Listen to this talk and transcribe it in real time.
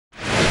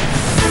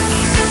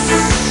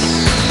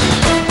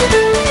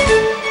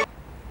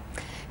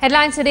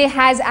Headlines Today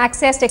has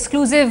accessed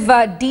exclusive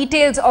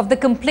details of the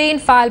complaint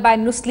filed by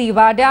Nusli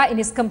Wadia. In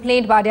his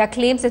complaint, Wadia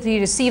claims that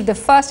he received the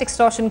first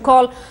extortion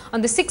call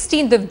on the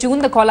 16th of June.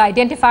 The caller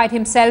identified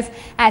himself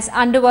as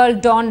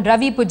underworld don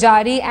Ravi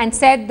Pujari and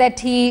said that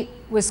he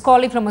was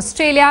calling from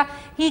Australia.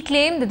 He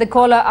claimed that the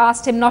caller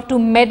asked him not to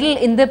meddle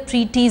in the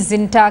Preity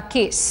Zinta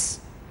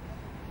case.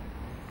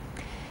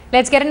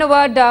 Let's get in a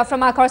word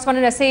from our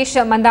correspondent Rasesh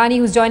Mandani,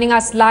 who's joining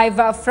us live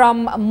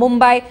from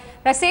Mumbai.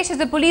 Rasesh, has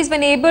the police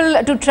been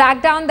able to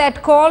track down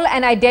that call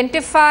and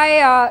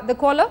identify the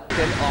caller?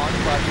 Still on,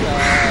 but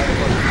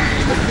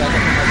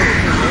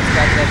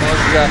there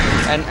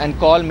was an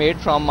call made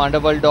from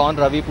underworld don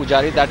Ravi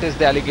Pujari. That is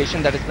the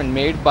allegation that has been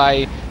made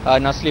by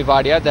Nusli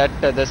Wadia,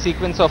 that the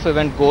sequence of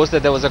event goes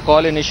that there was a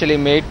call initially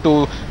made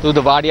to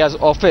the Wadia's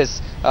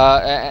office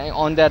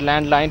on their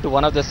landline to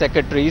one of the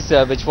secretaries,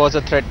 which was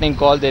a threatening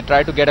call. They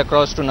tried to get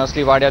across to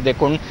Nusli Wadia, they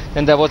couldn't.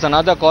 Then there was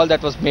another call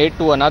that was made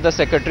to another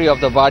secretary of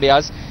the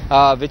Wadia's,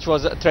 which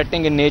was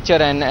threatening in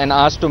nature and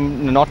asked to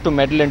not to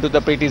meddle into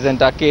the Preity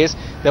Zinta case.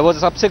 There was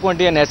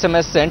subsequently an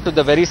SMS sent to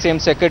the very same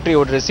secretary who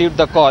had received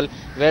the call,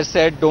 where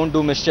said don't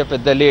do mischief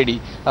with the lady.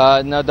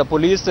 Now the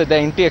police, the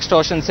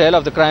anti-extortion cell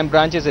of the crime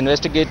branch, is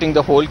investigating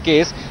the whole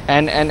case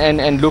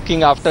and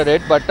looking after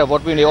it. But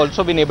what we've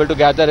also been able to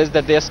gather is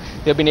that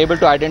they've been able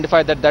to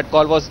identify that that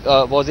call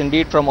was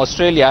indeed from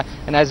Australia.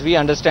 And as we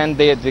understand,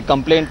 the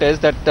complaint is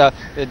that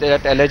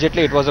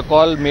allegedly it was a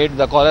call made.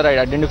 The caller had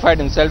identified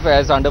himself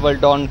as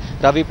underworld don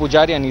Ravi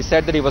Pujari, and he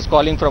said that he was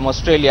calling from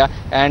Australia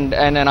and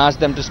asked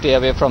them to stay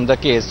away from the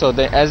case. So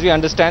as we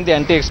understand, the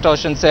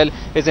anti-extortion cell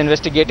is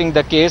investigating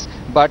the case,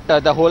 but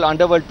the whole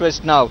underworld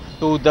twist now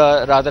to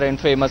the rather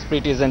infamous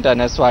Preity Zinta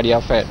Ness Wadia'a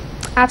affair.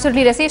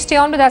 Absolutely. Rasesh, stay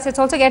on with us. It's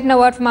also getting a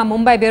word from our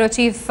Mumbai Bureau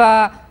Chief,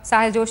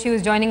 Sahil Joshi, who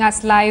is joining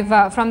us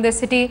live from the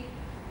city.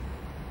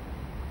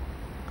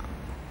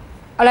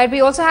 All right,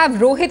 we also have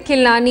Rohit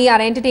Khilnani,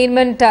 our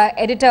entertainment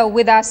editor,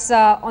 with us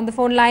on the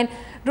phone line.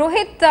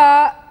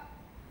 Rohit,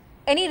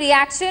 any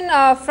reaction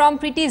from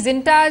Preity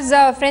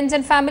Zinta's friends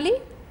and family?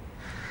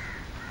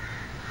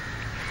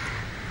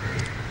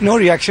 No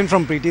reaction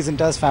from Preity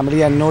Zinta's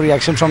family and no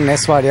reaction from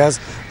Ness Wadia's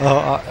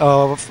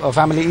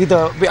family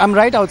either. I'm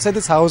right outside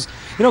this house.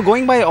 You know,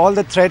 going by all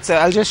the threats,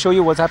 I'll just show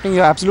you what's happening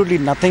here. Absolutely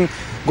nothing.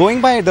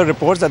 Going by the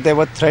reports that there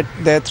were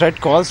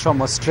threat calls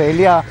from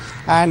Australia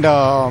and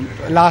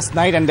last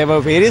night, and there were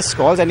various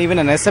calls and even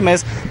an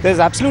SMS. There's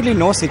absolutely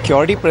no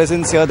security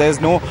presence here. There's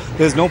no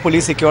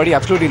police security.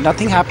 Absolutely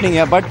nothing happening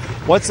here. But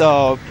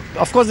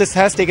of course, this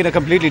has taken a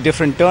completely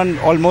different turn,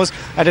 almost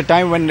at a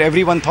time when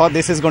everyone thought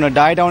this is going to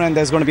die down and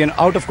there's going to be an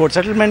out-of-court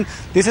settlement.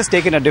 This has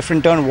taken a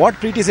different turn. What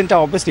Preity Zinta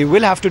obviously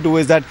will have to do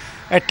is that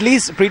at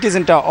least Preity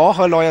Zinta or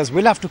her lawyers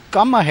will have to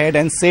come ahead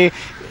and say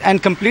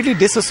and completely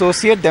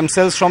disassociate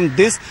themselves from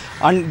this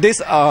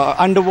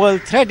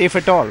underworld threat, if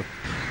at all.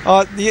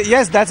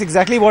 Yes, that's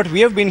exactly what we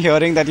have been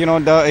hearing, that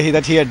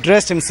that he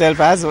addressed himself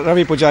as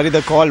Ravi Pujari.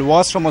 The call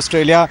was from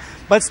Australia,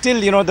 but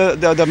still,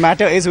 the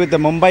matter is with the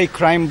Mumbai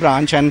crime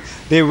branch, and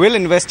they will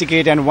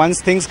investigate. And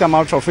once things come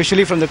out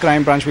officially from the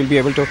crime branch, we'll be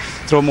able to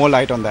throw more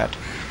light on that.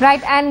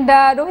 Right, and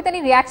Rohit,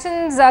 any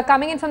reactions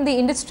coming in from the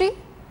industry?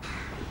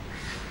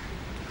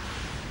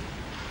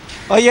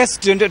 Yes,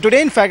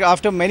 today, in fact,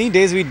 after many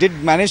days, we did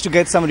manage to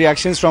get some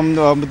reactions from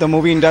the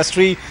movie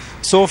industry.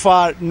 So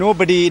far,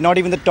 nobody, not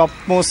even the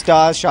topmost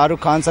stars, Shah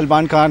Rukh Khan,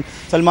 Salman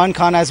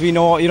Khan, as we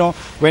know,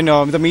 when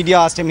the media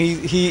asked him,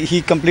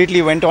 he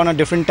completely went on a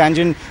different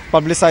tangent,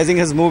 publicizing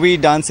his movie,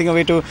 dancing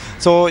away to.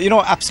 So,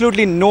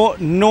 absolutely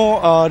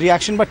no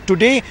reaction. But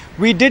today,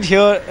 we did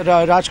hear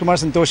Rajkumar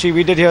Santoshi,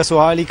 we did hear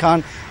Soha Ali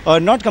Khan,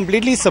 not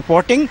completely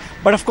supporting,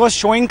 but of course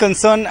showing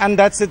concern, and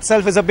that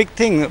itself is a big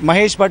thing.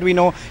 Mahesh Bhatt, we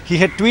know, he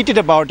had tweeted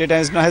about it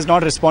and has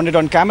not responded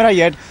on camera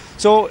yet.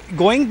 So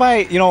going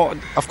by,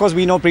 of course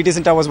we know Preity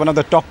Zinta was one of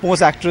the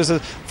topmost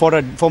actresses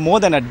for more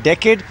than a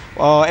decade.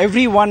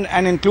 Everyone,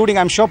 and including,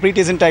 I'm sure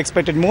Preity Zinta,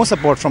 expected more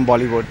support from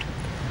Bollywood.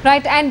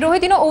 Right, and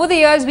Rohit, over the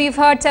years we've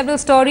heard several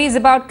stories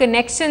about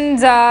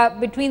connections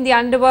between the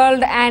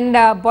underworld and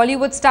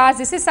Bollywood stars.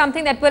 This is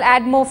something that will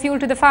add more fuel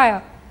to the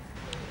fire.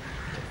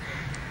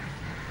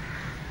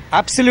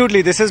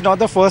 Absolutely, this is not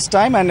the first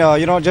time, and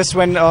just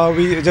when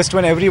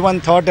everyone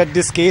thought that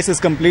this case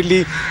is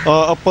completely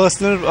a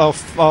personal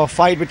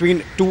fight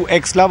between two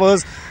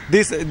ex-lovers,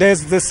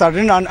 there's this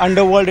sudden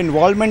underworld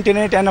involvement in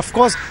it, and of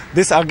course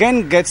this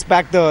again gets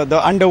back the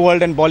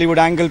underworld and Bollywood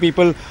angle.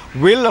 People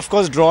will of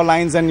course draw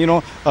lines and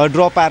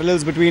draw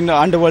parallels between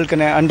underworld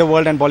and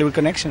Bollywood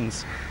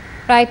connections.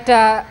 Right,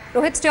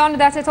 Rohit, stay on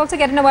with us. Let's also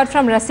get a word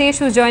from Rasesh,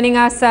 who's joining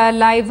us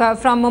live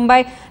from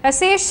Mumbai.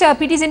 Rasesh,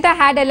 Preity Zinta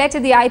had alleged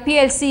that the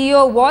IPL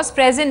CEO was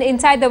present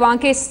inside the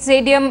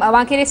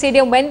Wankhede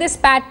Stadium when this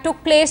spat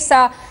took place.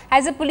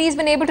 Has the police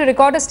been able to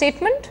record a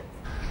statement?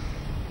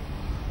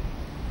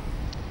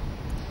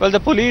 Well, the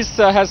police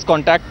has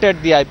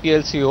contacted the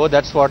IPL CEO.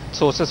 That's what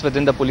sources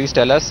within the police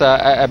tell us.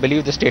 I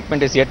believe the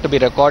statement is yet to be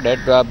recorded,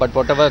 but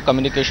whatever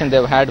communication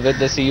they've had with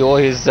the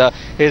CEO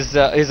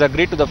is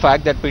agreed to the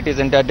fact that Preity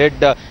Zinta did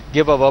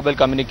give a verbal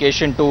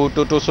communication to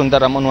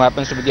Sundar Raman, who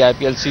happens to be the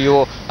IPL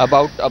CEO,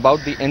 about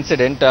the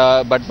incident.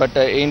 But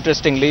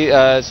interestingly,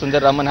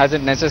 Sundar Raman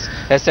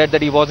has said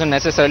that he wasn't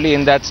necessarily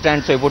in that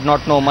stand, so he would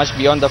not know much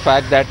beyond the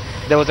fact that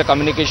there was a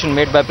communication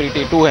made by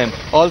Preity to him.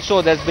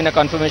 Also, there's been a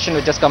confirmation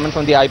which has come in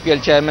from the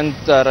IPL chairman,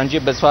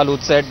 Ranjit Biswal, who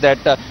said that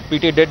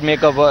Preity did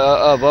make a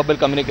verbal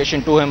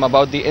communication to him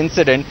about the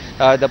incident.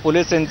 The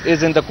police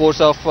is in the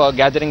course of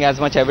gathering as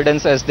much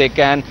evidence as they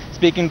can,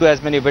 speaking to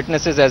as many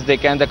witnesses as they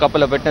can. The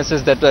couple of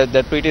witnesses that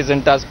Preity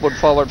Zinta has put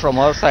forward from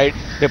her side,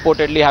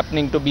 reportedly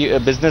happening to be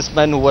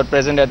businessmen who were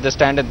present at the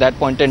stand at that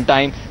point in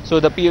time. So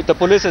the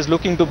police is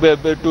looking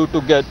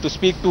to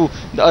speak to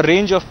a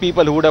range of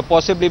people who would have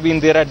possibly been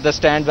there at the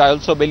stand. I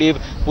also believe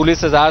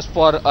police has asked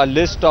for a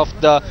list of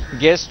the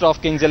guests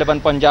of Kings 11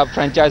 Punjab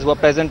franchise who were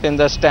present in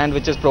the stand,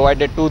 which is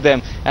provided to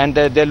them, and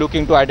they're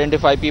looking to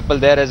identify people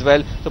there as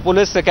well. So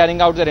police are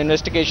carrying out their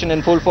investigation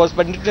in full force.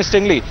 But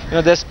interestingly,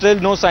 there's still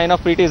no sign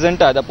of Preity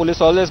Zinta. The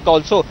police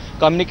also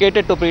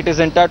communicated to Preity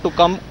Zinta to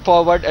come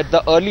forward at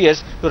the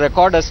earliest to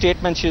record a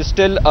statement. She's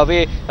still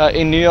away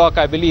in New York,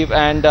 I believe,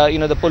 and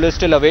the police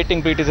still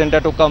awaiting Preity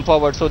Zinta to come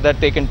forward so that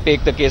they can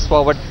take the case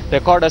forward,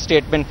 record a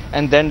statement,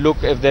 and then look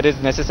if there is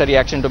necessary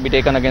action to be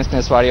taken against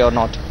Ness Wadia'a or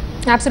not.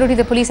 Absolutely.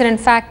 The police are in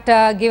fact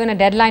given a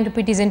deadline to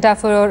Preity Zinta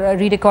for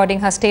re-recording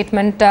her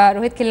statement.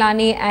 Rohit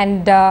Kilani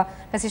and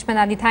Rasish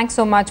Mandani, thanks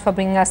so much for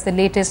bringing us the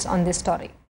latest on this story.